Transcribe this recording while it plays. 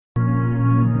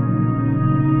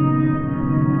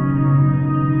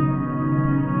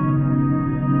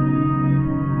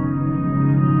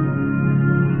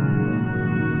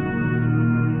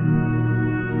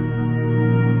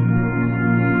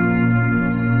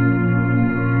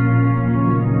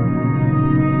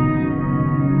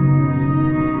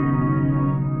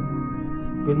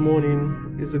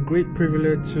It's a great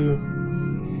privilege to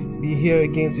be here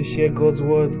again to share God's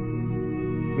word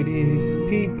with His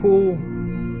people.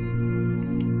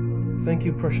 Thank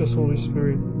you, precious Holy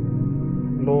Spirit.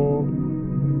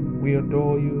 Lord, we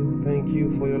adore you. Thank you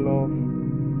for your love.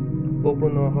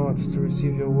 Open our hearts to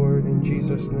receive your word in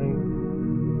Jesus'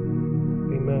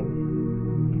 name.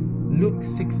 Amen. Luke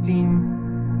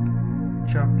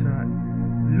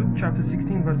chapter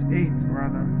 16 verse 8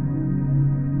 rather.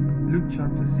 Luke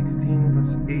chapter 16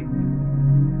 verse 8.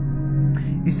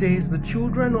 He says, the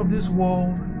children of this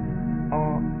world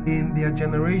are in their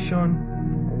generation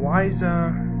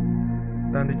wiser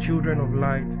than the children of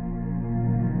light.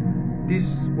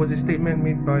 This was a statement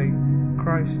made by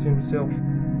Christ himself.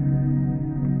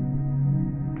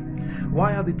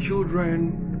 Why are the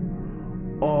children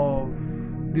of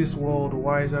this world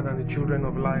wiser than the children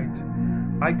of light?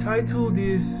 I titled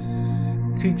this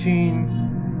teaching,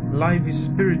 Life is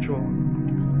Spiritual.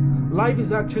 Life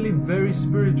is actually very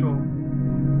spiritual.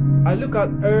 I look at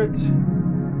earth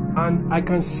and I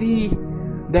can see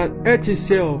that earth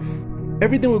itself,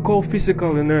 everything we call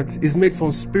physical on earth, is made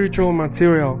from spiritual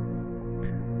material.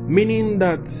 Meaning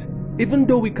that even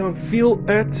though we can feel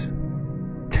earth,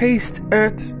 taste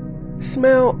earth,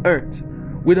 smell earth,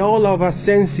 with all of our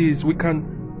senses, we can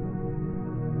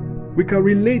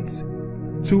relate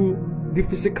to the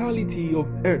physicality of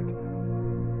earth.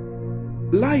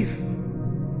 Life,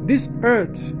 this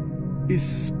earth is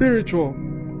spiritual.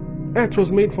 Earth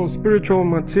was made from spiritual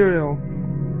material.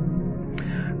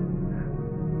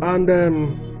 And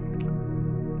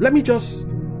let me just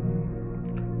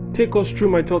take us through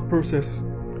my thought process.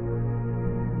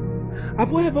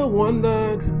 Have you ever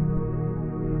wondered?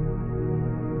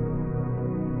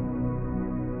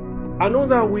 I know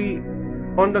that we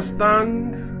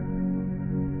understand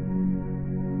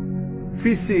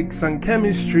physics and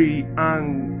chemistry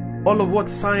and all of what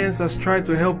science has tried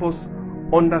to help us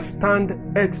understand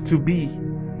Earth to be.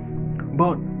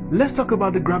 But let's talk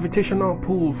about the gravitational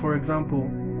pull, for example.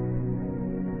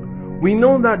 We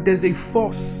know that there's a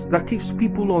force that keeps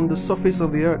people on the surface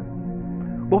of the earth,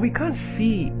 but we can't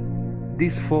see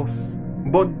this force.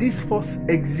 But this force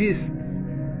exists.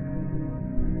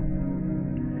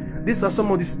 These are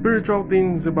some of the spiritual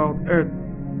things about earth.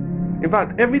 In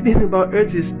fact, everything about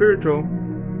earth is spiritual.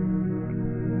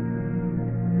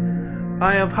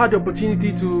 I have had the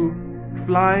opportunity to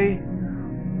fly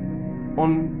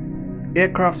on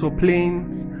aircrafts or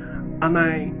planes, and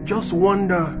I just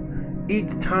wonder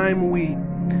each time we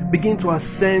begin to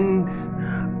ascend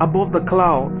above the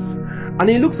clouds, and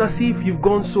it looks as if you've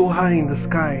gone so high in the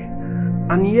sky,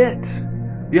 and yet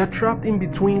you are trapped in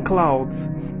between clouds.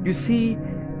 You see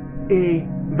a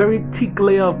very thick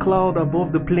layer of cloud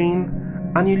above the plane,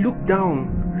 and you look down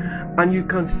and you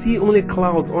can see only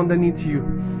clouds underneath you,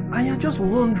 and you're just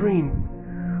wondering,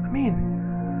 I mean,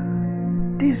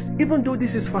 this, even though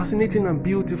this is fascinating and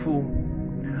beautiful,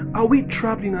 are we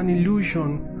trapped in an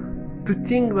illusion to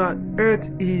think that earth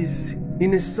is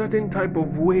in a certain type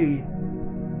of way?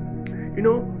 You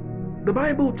know, the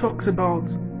Bible talks about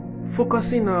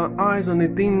focusing our eyes on the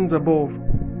things above.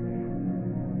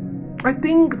 I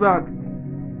think that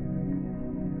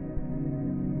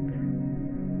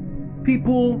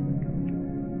people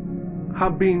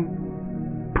have been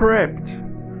prepped,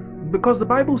 because the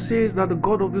Bible says that the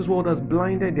God of this world has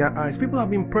blinded their eyes. People have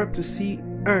been prepped to see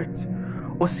earth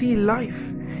or see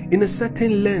life in a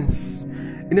certain lens,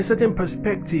 in a certain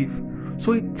perspective.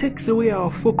 So it takes away our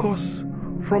focus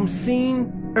from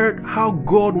seeing earth how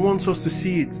God wants us to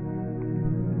see it.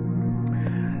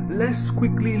 Let's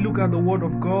quickly look at the Word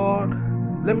of God.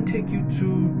 Let me take you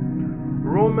to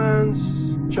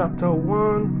Romans chapter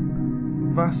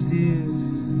 1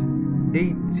 verses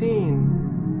 18.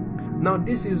 Now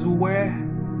this is where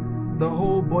the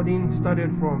whole burden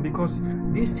started from, because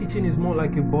this teaching is more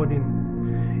like a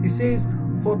burden. It says,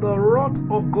 for the wrath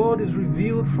of God is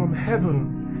revealed from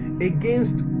heaven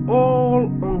against all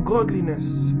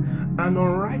ungodliness and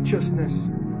unrighteousness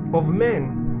of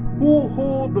men who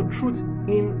hold the truth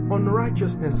in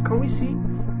unrighteousness. Can we see?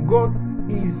 God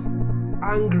is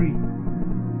angry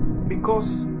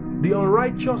because the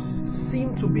unrighteous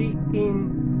seem to be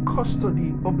in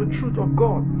custody of the truth of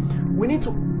God. We need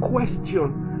to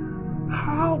question,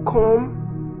 how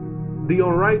come the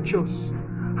unrighteous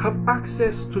have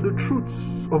access to the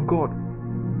truths of God?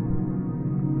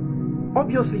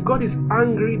 Obviously, God is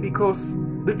angry because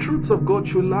the truths of God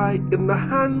should lie in the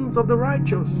hands of the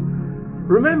righteous.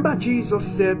 Remember, Jesus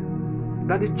said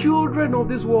that the children of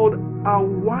this world are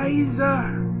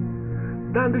wiser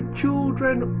than the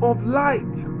children of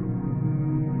light.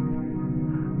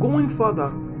 Going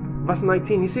further, verse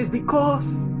 19, he says,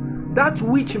 because that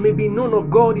which may be known of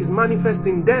God is manifest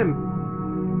in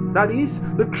them. That is,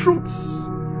 the truths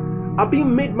are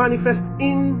being made manifest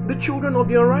in the children of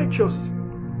the unrighteous.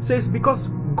 It says, because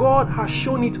God has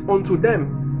shown it unto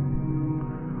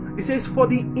them. It says, for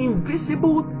the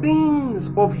invisible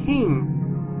things of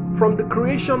Him from the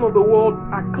creation of the world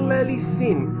are clearly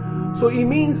seen. So it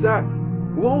means that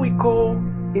what we call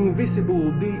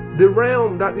invisible, the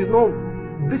realm that is not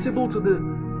visible to the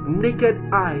naked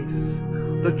eyes,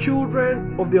 the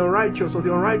children of the unrighteous or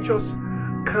the unrighteous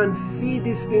can see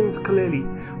these things clearly.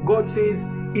 God says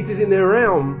it is in a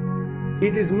realm,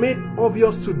 it is made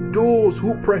obvious to those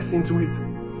who press into it.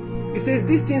 He says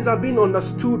these things are being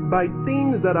understood by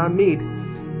things that are made,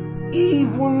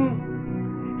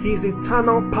 even His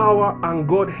eternal power and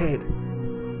Godhead,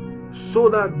 so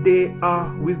that they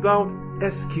are without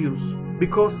excuse.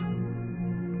 Because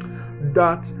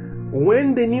that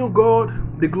when they knew God,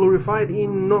 they glorified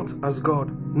Him not as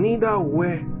God, neither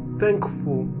were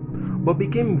thankful, but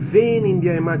became vain in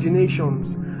their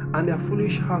imaginations, and their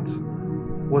foolish heart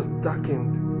was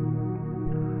darkened.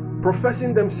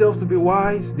 Professing themselves to be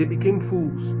wise, they became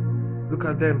fools. Look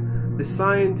at them, the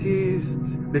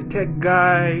scientists, the tech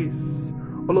guys,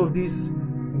 all of these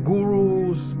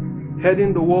gurus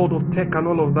heading the world of tech and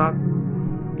all of that.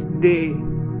 They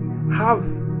have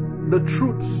the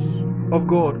truths of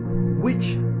God,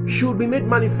 which should be made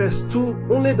manifest to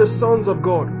only the sons of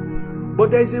God.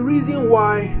 But there is a reason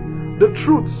why the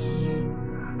truths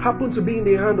happen to be in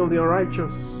the hand of the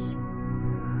unrighteous.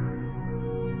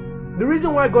 The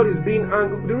reason why God is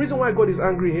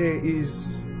angry here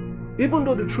is, even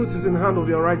though the truth is in the hand of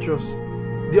the unrighteous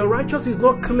is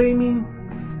not claiming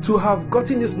to have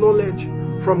gotten this knowledge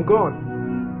from God.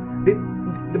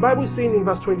 The Bible is saying in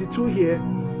verse 22 here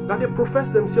that they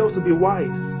professed themselves to be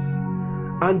wise,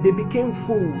 and they became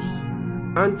fools,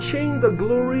 and changed the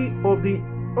glory of the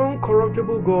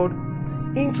uncorruptible God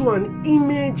into an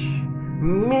image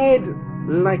made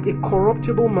like a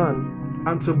corruptible man,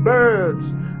 and to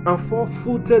birds and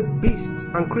four-footed beasts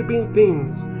and creeping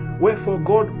things. Wherefore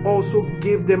God also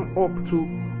gave them up to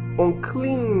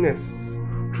uncleanness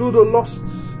through the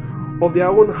lusts of their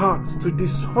own hearts, to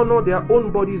dishonor their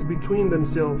own bodies between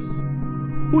themselves,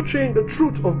 who changed the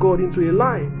truth of God into a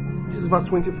lie. This is verse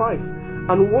 25.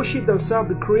 And worshipped and served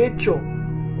the creature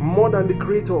more than the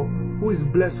Creator, who is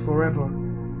blessed forever.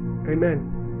 Amen.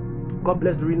 God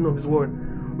bless the reading of His word.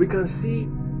 We can see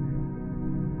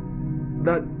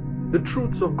that the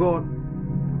truths of God,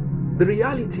 the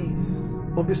realities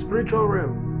of the spiritual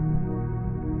realm,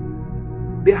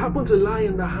 they happen to lie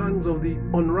in the hands of the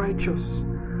unrighteous.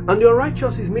 And the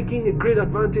unrighteous is making a great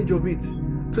advantage of it,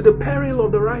 to the peril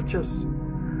of the righteous.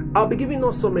 I'll be giving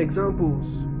us some examples.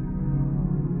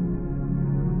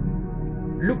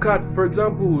 Look at, for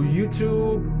example,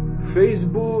 YouTube,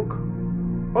 Facebook,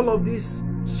 all of these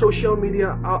social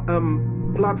media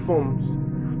platforms.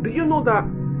 Do you know that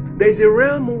there is a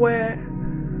realm where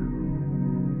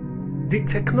the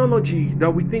technology that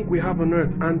we think we have on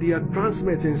earth and the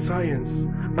advancement in science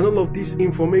and all of this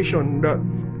information that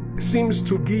seems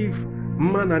to give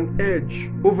man an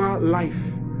edge over life,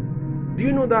 do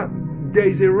you know that there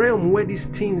is a realm where these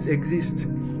things exist?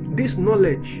 This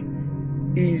knowledge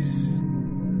is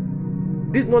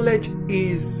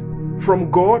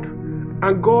from God,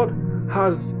 and God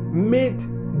has made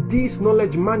this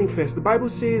knowledge manifest. The Bible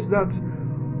says that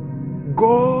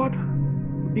God,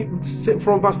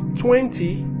 from verse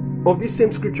 20 of this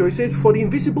same scripture, it says, for the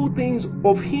invisible things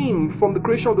of Him from the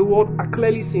creation of the world are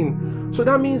clearly seen. So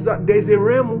that means that there is a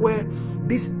realm where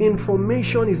this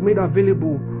information is made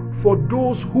available for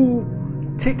those who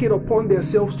take it upon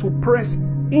themselves to press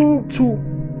into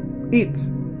it.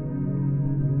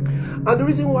 And the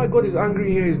reason why God is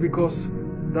angry here is because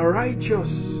the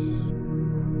righteous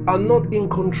are not in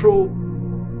control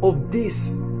of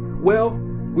this. Well,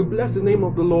 we bless the name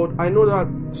of the Lord. I know that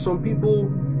some people,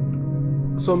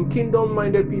 some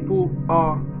kingdom-minded people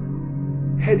are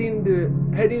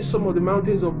heading some of the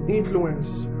mountains of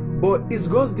influence. But it's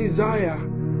God's desire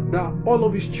that all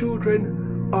of His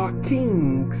children are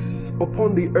kings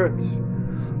upon the earth.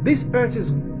 This earth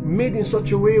is made in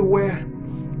such a way where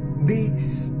the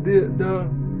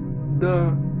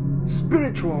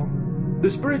spiritual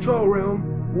realm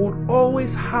would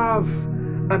always have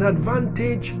an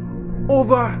advantage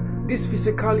over this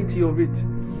physicality of it.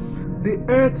 The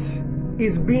earth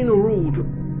is being ruled.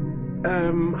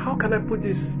 How can I put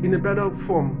this in a better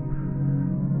form?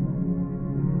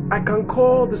 I can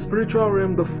call the spiritual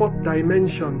realm the fourth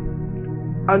dimension.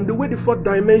 And the way the fourth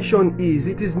dimension is,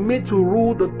 it is made to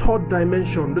rule the third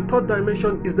dimension. The third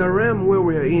dimension is the realm where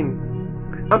we are in.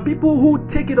 And people who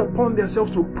take it upon themselves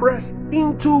to press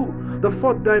into the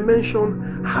fourth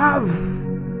dimension have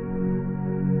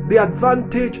the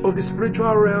advantage of the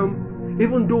spiritual realm,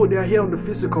 even though they are here on the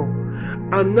physical.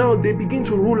 And now they begin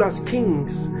to rule as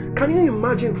kings. Can you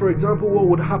imagine, for example, what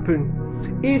would happen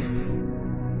if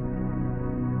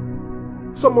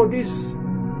some of these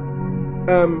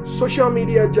social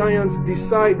media giants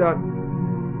decide that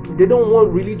they don't want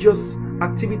religious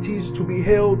activities to be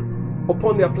held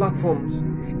upon their platforms?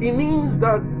 It means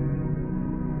that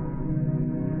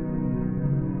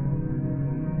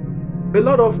a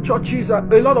lot of churches, a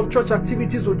lot of church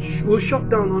activities will shut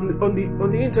down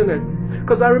on the internet.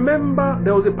 Because I remember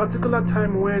there was a particular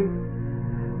time when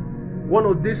one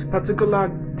of these particular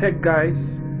tech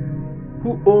guys,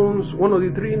 who owns one of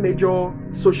the 3 major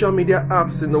social media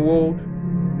apps in the world,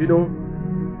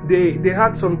 they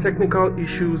had some technical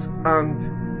issues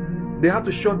and they had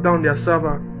to shut down their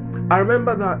server. I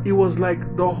remember that it was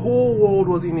like the whole world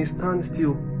was in a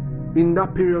standstill in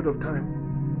that period of time.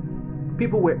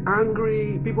 People were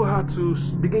angry. People had to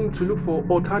begin to look for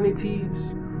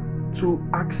alternatives to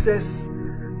access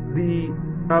the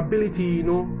ability,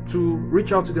 to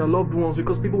reach out to their loved ones,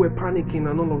 because people were panicking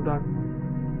and all of that.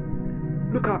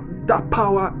 Look at that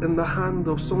power in the hand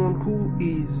of someone who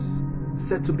is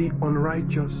said to be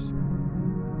unrighteous.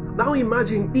 Now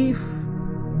imagine if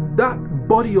that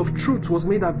body of truth was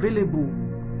made available.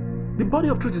 The body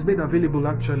of truth is made available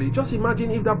actually. Just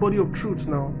imagine if that body of truth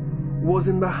now was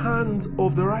in the hands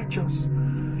of the righteous.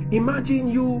 Imagine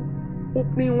you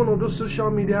opening one of those social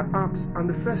media apps and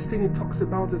the first thing it talks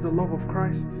about is the love of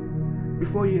Christ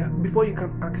before you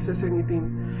can access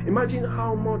anything. Imagine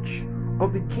how much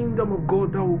of the kingdom of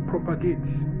God that will propagate.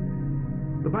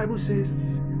 The Bible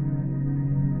says,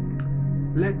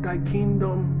 let thy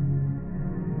kingdom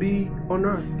be on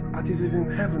earth as it is in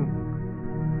heaven.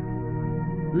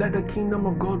 Let the kingdom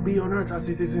of God be on earth as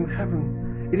it is in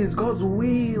heaven. It is God's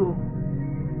will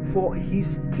for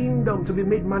his kingdom to be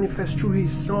made manifest through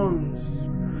his sons.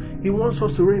 He wants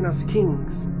us to reign as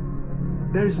kings.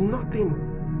 There is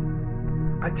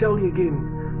nothing, I tell you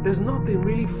again, there's nothing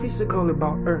really physical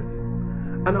about earth.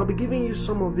 And I'll be giving you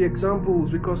some of the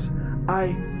examples because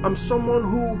I am someone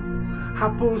who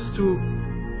happens to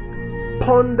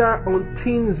ponder on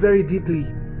things very deeply.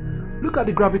 Look at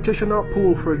the gravitational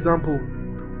pull, for example.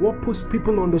 What puts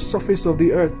people on the surface of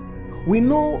the earth? We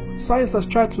know science has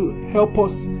tried to help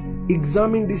us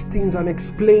examine these things and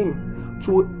explain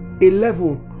to a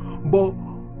level, but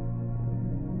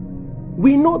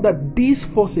we know that this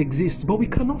force exists, but we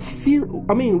cannot feel,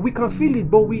 we can feel it,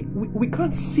 but we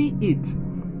can't see it.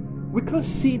 We can't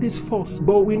see this force,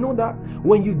 but we know that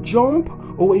when you jump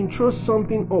or when you throw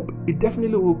something up, it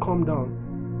definitely will come down.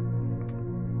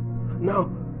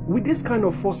 Now, with this kind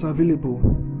of force available,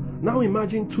 now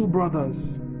imagine 2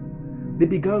 brothers. They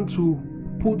began to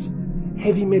put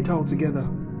heavy metal together.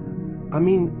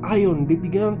 Iron. They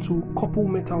began to couple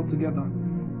metal together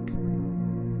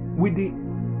with the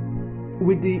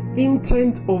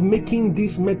intent of making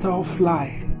this metal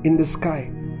fly in the sky.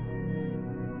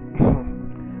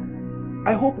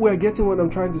 I hope we are getting what I'm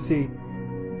trying to say.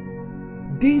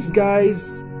 These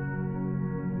guys,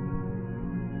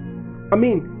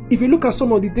 if you look at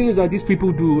some of the things that these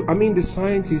people do, the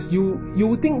scientists, you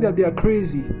would think that they are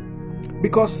crazy,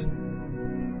 because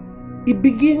it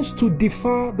begins to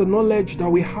defy the knowledge that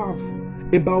we have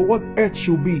about what earth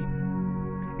should be.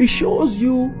 It shows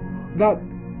you that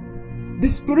the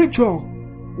spiritual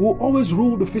will always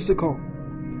rule the physical.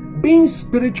 Being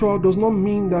spiritual does not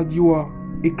mean that you are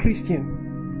a Christian.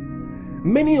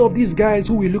 Many of these guys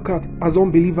who we look at as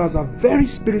unbelievers are very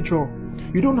spiritual.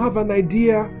 You don't have an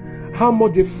idea how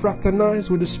much they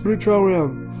fraternize with the spiritual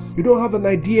realm. You don't have an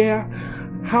idea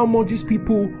how much these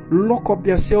people lock up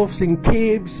themselves in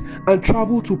caves and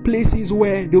travel to places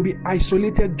where they'll be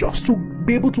isolated just to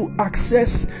be able to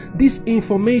access this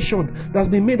information that's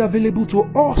been made available to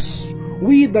us,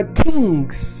 we the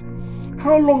kings.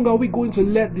 How long are we going to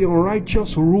let the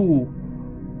unrighteous rule?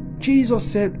 Jesus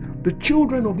said, the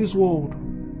children of this world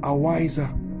are wiser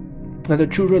than the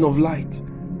children of light.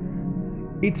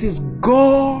 It is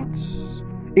God's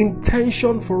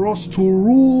intention for us to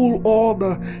rule all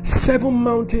the 7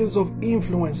 mountains of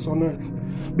influence on earth,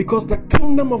 because the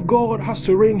kingdom of God has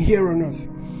to reign here on earth.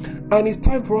 And it's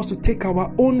time for us to take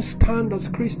our own stand as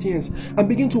Christians and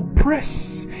begin to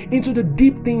press into the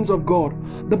deep things of God.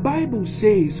 The Bible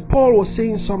says, Paul was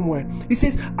saying somewhere, he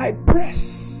says, I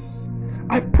press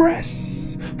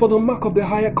for the mark of the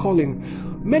higher calling.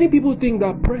 Many people think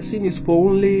that pressing is for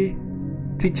only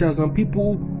teachers and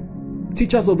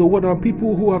teachers of the word, and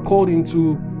people who are called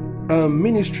into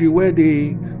ministry where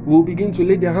they will begin to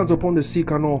lay their hands upon the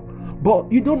sick and all.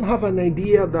 But you don't have an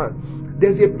idea that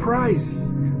there's a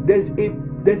price, there's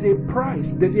a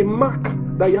price, there's a mark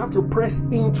that you have to press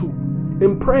into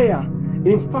in prayer,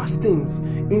 in fastings,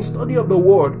 in study of the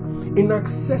word, in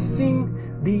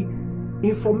accessing the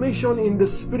information in the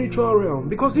spiritual realm,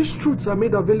 because these truths are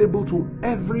made available to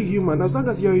every human. As long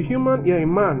as you're a human, you're a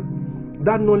man,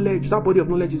 that knowledge, that body of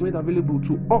knowledge is made available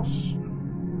to us.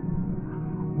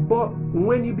 But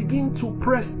when you begin to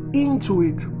press into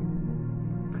it,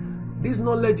 this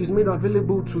knowledge is made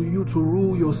available to you to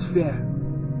rule your sphere.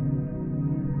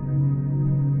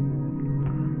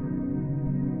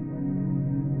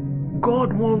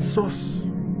 God wants us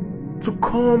to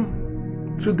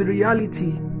come to the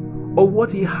reality of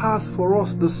what He has for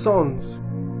us, the sons.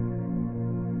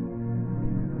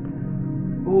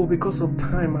 Oh, because of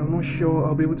time, I'm not sure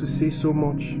I'll be able to say so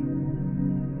much.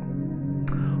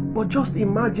 But just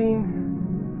imagine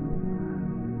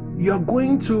you're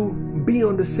going to be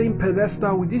on the same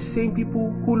pedestal with these same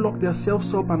people who lock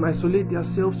themselves up and isolate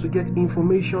themselves to get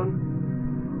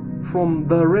information from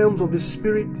the realms of the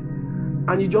spirit,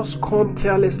 and you just come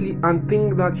carelessly and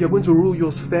think that you're going to rule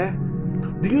your sphere.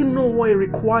 Do you know what it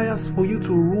requires for you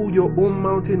to rule your own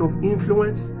mountain of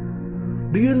influence?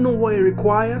 Do you know what it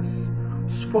requires?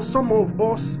 For some of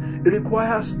us, it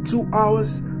requires 2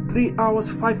 hours, 3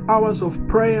 hours, 5 hours of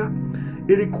prayer.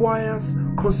 It requires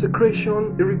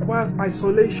consecration. It requires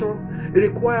isolation. It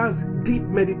requires deep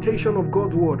meditation of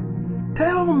God's word.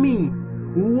 Tell me,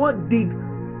 what did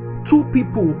two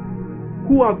people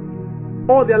who have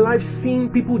all their life seen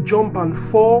people jump and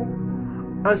fall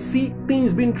and see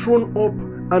things being thrown up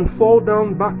and fall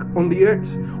down back on the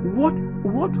earth, what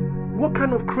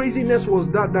kind of craziness was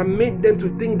that made them to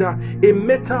think that a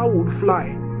metal would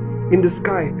fly in the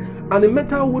sky? And the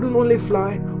metal wouldn't only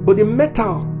fly, but the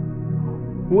metal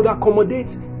would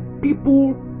accommodate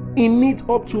people in it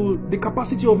up to the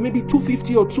capacity of maybe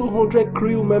 250 or 200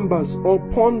 crew members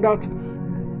on that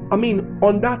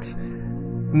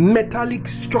metallic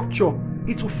structure.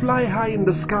 It will fly high in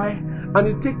the sky and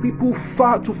it take people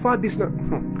far distance.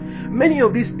 Many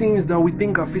of these things that we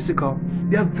think are physical,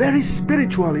 they are very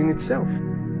spiritual in itself.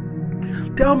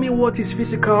 Tell me what is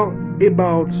physical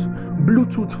about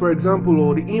Bluetooth, for example,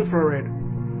 or the infrared.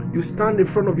 You stand in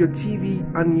front of your TV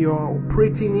and you're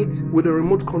operating it with a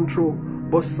remote control,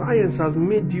 but science has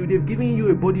made you, they've given you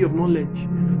a body of knowledge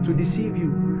to deceive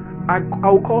you.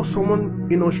 I'll call someone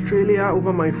in Australia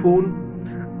over my phone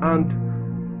and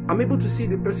I'm able to see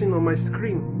the person on my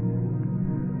screen,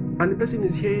 and the person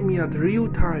is hearing me at real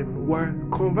time. We're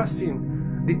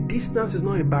conversing. The distance is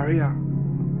not a barrier.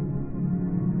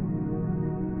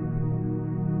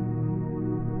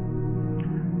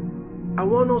 I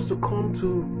want us to come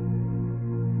to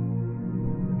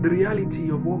the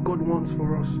reality of what God wants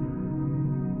for us.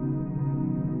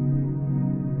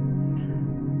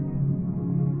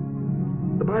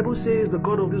 The Bible says the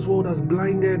God of this world has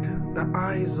blinded the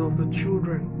eyes of the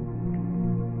children.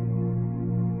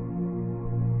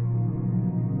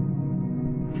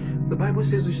 The Bible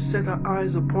says we should set our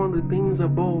eyes upon the things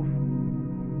above.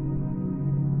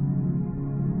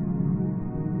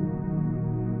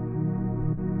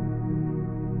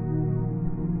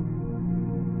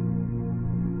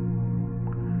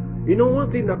 You know, one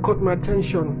thing that caught my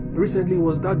attention recently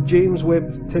was that James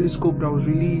Webb telescope that was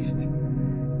released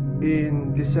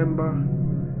in December.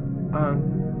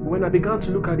 And when I began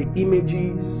to look at the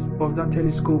images of that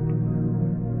telescope,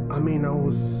 I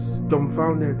was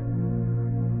dumbfounded.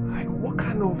 Like, what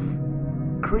kind of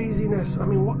craziness,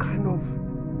 what kind of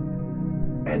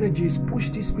energies push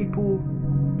these people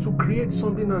to create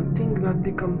something and think that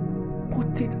they can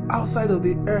put it outside of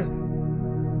the earth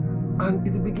and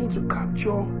it will begin to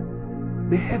capture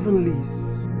the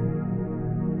heavenlies?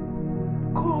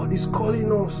 God is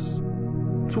calling us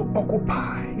to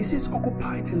occupy. He says,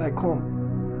 occupy till I come.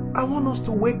 I want us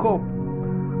to wake up.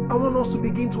 I want us to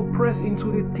begin to press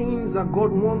into the things that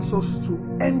God wants us to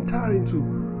enter into,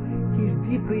 His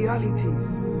deep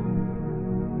realities.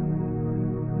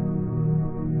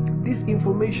 This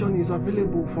information is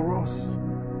available for us,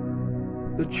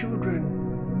 the children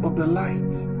of the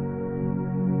light.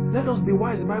 Let us be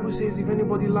wise. The Bible says if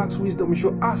anybody lacks wisdom, we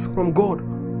should ask from God,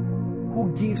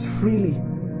 who gives freely.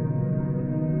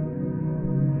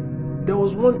 There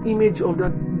was one image of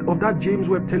that James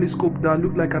Webb telescope that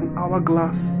looked like an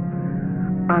hourglass,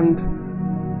 and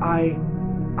I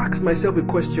asked myself a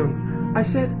question. I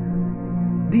said,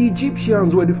 the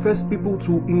Egyptians were the first people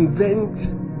to invent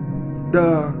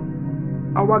the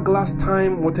hourglass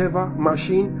time whatever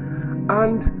machine,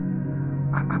 and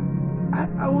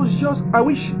I wish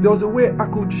there was a way I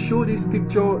could show this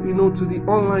picture to the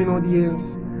online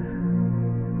audience.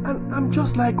 And I'm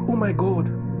just like, oh my God.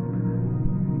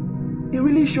 It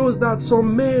really shows that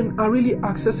some men are really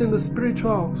accessing the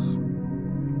spirituals.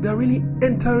 They're really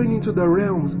entering into the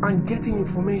realms and getting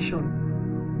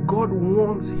information. God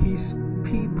wants His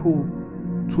people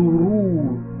to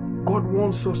rule. God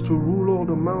wants us to rule all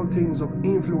the mountains of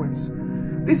influence.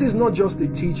 This is not just a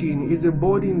teaching, it's a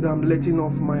burden that I'm letting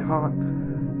off my heart,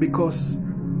 because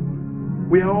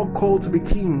we are all called to be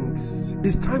kings.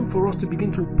 It's time for us to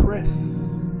begin to press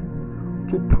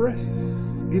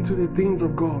into the things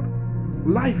of God.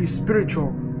 Life is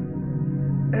spiritual.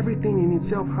 Everything in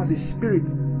itself has a spirit.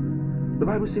 The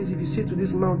Bible says, if you say to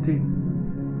this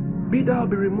mountain, be thou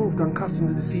be removed and cast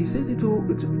into the sea, it says it will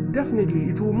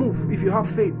move if you have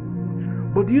faith.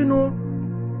 But do you know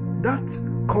that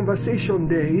conversation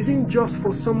there isn't just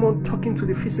for someone talking to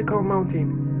the physical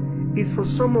mountain. It's for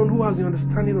someone who has the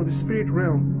understanding of the spirit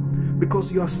realm,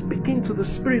 because you are speaking to the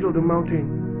spirit of the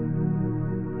mountain.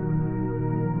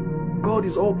 God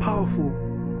is all powerful,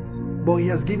 but He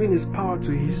has given His power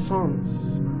to His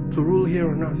sons to rule here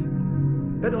on earth.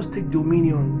 Let us take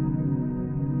dominion.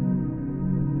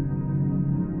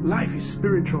 Life is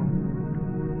spiritual.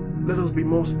 Let us be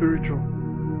more spiritual.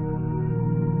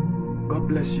 God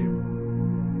bless you.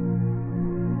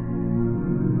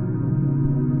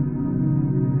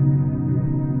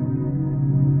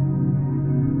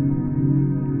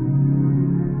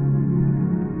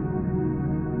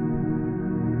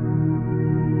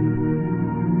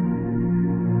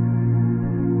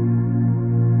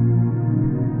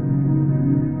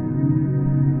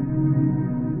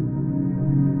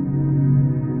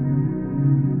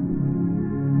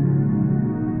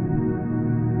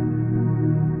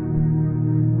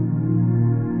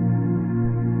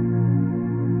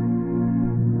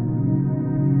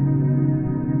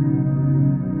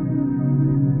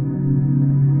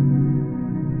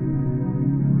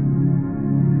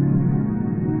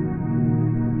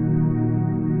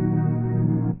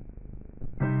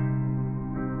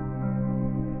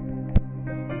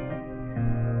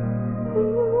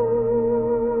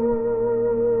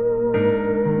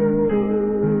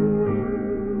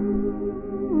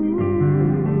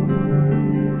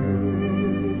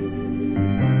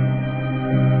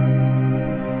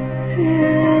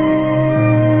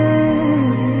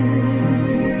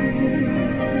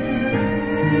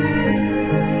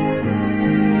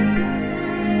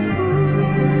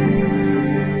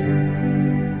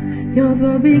 You're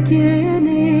the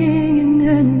beginning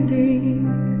and ending,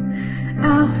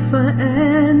 Alpha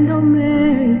and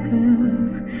Omega.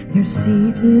 You're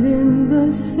seated in the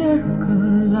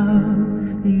circle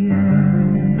of the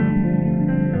earth.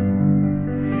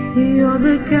 You're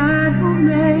the God who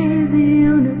made the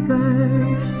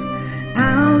universe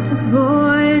out of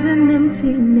void and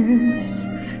emptiness.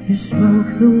 You spoke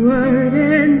the word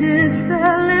and it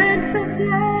fell into place.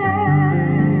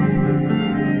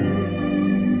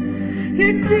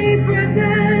 You're deeper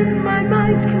than my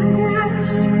mind can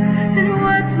grasp, and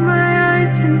what my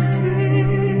eyes can see.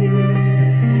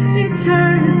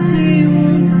 Eternity